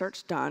the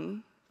research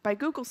done by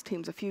Google's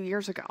teams a few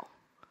years ago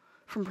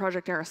from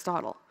Project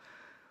Aristotle.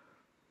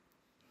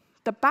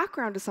 The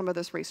background to some of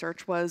this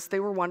research was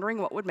they were wondering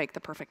what would make the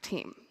perfect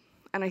team.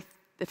 And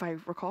if I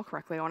recall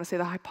correctly, I want to say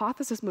the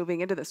hypothesis moving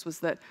into this was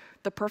that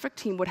the perfect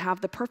team would have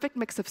the perfect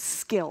mix of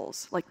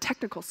skills, like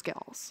technical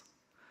skills.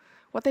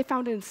 What they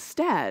found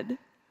instead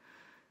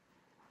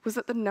was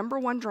that the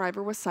 #1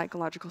 driver was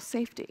psychological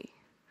safety.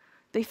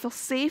 They feel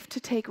safe to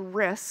take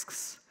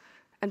risks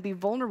and be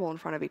vulnerable in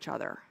front of each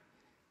other,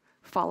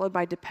 followed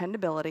by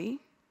dependability,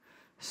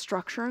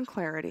 structure and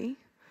clarity,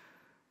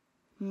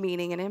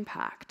 meaning and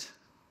impact.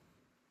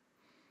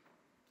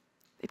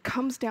 It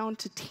comes down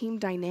to team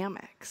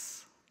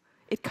dynamics.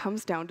 It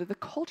comes down to the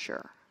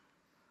culture.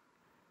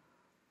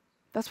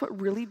 That's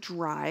what really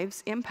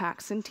drives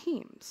impacts in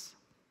teams.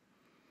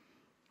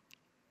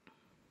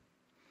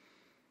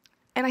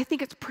 And I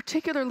think it's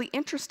particularly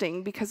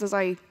interesting because as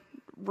I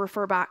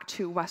refer back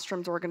to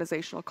Westrom's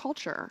organizational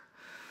culture,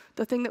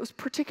 the thing that was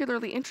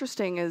particularly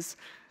interesting is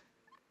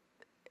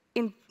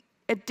in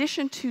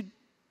addition to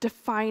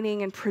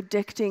defining and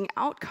predicting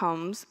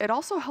outcomes, it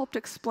also helped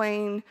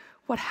explain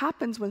what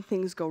happens when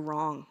things go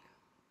wrong.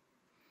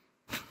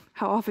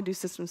 How often do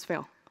systems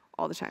fail?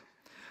 All the time.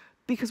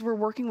 Because we're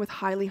working with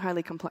highly,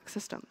 highly complex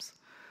systems.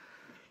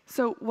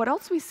 So what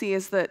else we see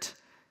is that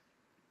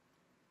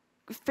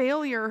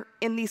failure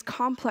in these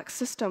complex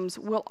systems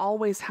will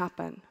always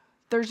happen.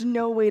 There's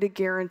no way to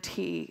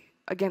guarantee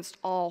against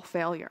all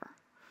failure.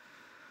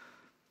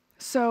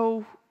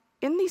 So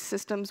in these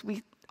systems,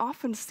 we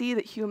often see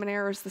that human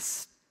error is the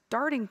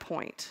starting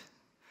point.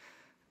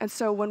 And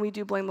so when we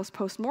do blameless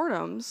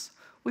postmortems,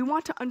 we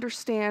want to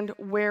understand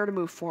where to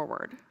move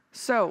forward.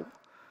 So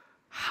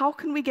how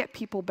can we get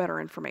people better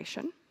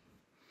information?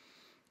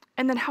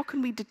 And then how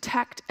can we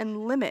detect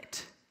and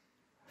limit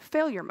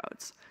failure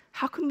modes?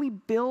 How can we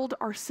build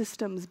our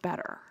systems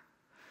better?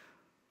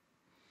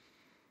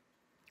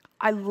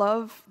 I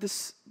love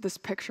this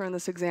picture and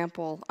this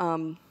example.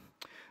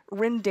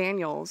 Rin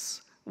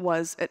Daniels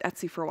was at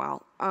Etsy for a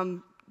while.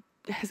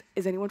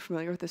 Is anyone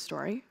familiar with this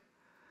story?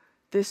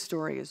 This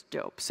story is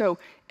dope. So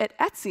at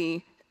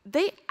Etsy,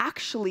 they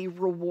actually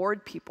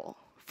reward people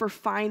for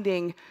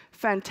finding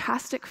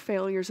fantastic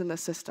failures in the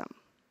system.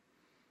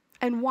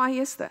 And why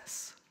is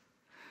this?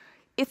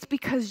 It's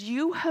because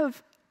you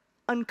have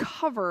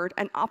uncovered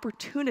an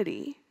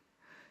opportunity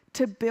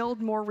to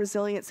build more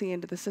resiliency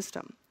into the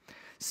system.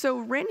 So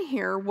Rin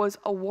here was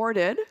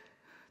awarded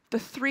the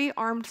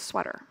 3-armed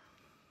sweater.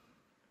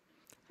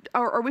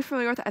 Are we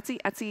familiar with Etsy?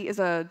 Etsy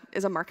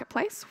is a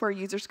marketplace where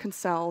users can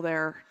sell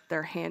their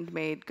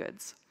handmade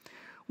goods.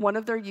 One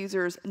of their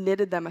users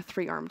knitted them a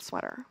 3-armed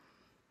sweater.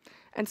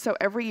 And so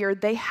every year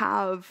they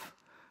have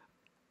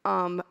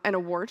an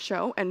award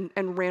show, and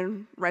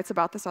Rin writes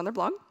about this on their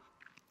blog.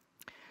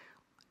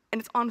 And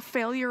it's on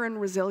failure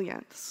and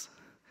resilience.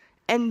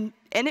 And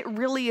it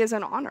really is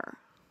an honor.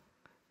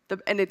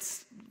 And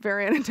it's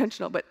very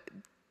unintentional, but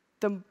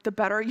the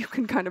better you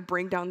can kind of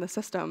bring down the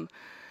system,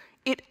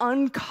 it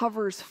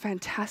uncovers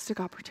fantastic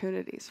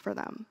opportunities for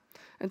them.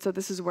 And so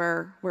this is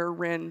where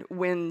Rin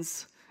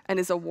wins and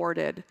is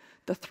awarded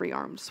the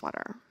 3-armed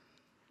sweater.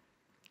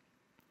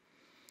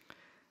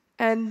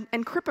 And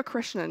Kripa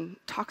Krishnan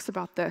talks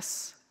about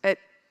this at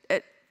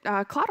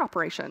cloud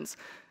operations.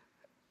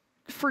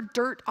 For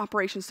DIRT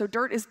operations, so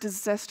DIRT is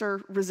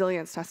disaster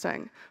resilience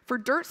testing. For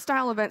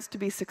DIRT-style events to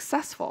be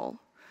successful,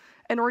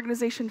 an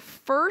organization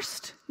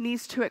first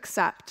needs to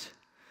accept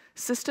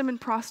system and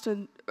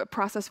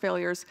process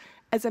failures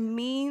as a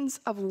means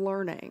of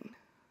learning.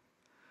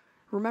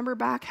 Remember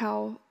back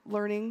how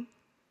learning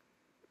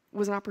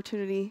was an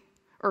opportunity,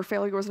 or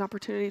failure was an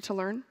opportunity to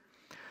learn?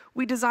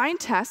 We design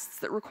tests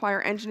that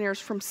require engineers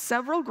from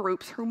several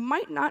groups who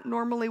might not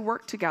normally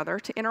work together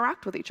to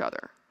interact with each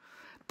other.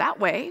 That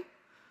way,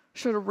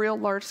 should a real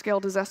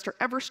large-scale disaster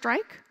ever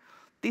strike,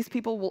 these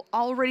people will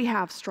already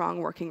have strong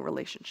working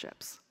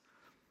relationships.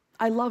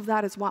 I love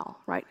that as well,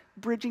 right?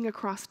 Bridging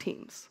across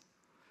teams,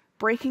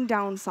 breaking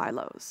down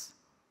silos.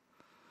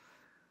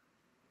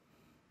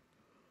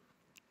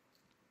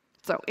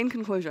 So, in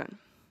conclusion,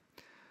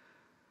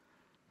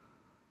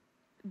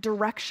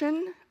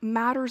 direction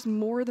matters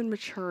more than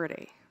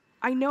maturity.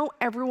 I know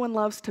everyone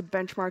loves to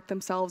benchmark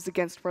themselves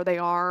against where they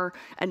are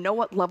and know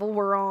what level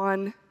we're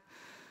on,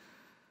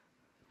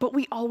 but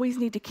we always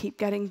need to keep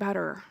getting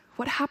better.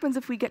 What happens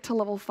if we get to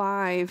level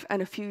 5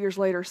 and a few years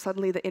later,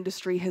 suddenly the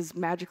industry has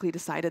magically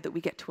decided that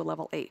we get to a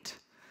level 8?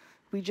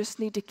 We just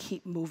need to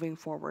keep moving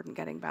forward and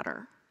getting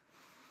better.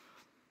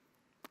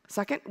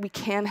 Second, we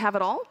can have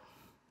it all,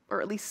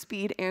 or at least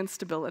speed and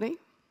stability.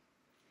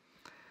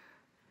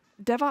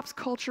 DevOps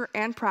culture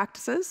and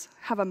practices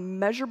have a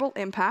measurable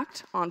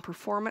impact on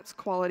performance,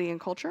 quality, and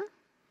culture.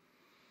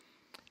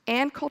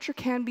 And culture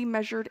can be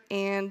measured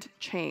and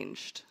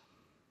changed.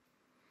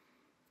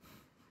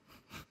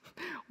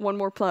 One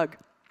more plug.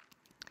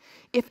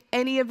 If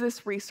any of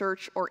this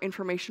research or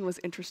information was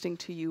interesting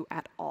to you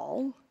at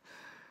all,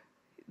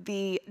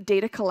 the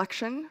data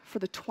collection for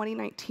the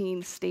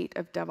 2019 State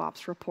of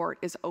DevOps Report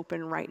is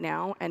open right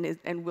now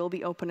and will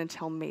be open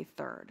until May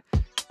 3rd.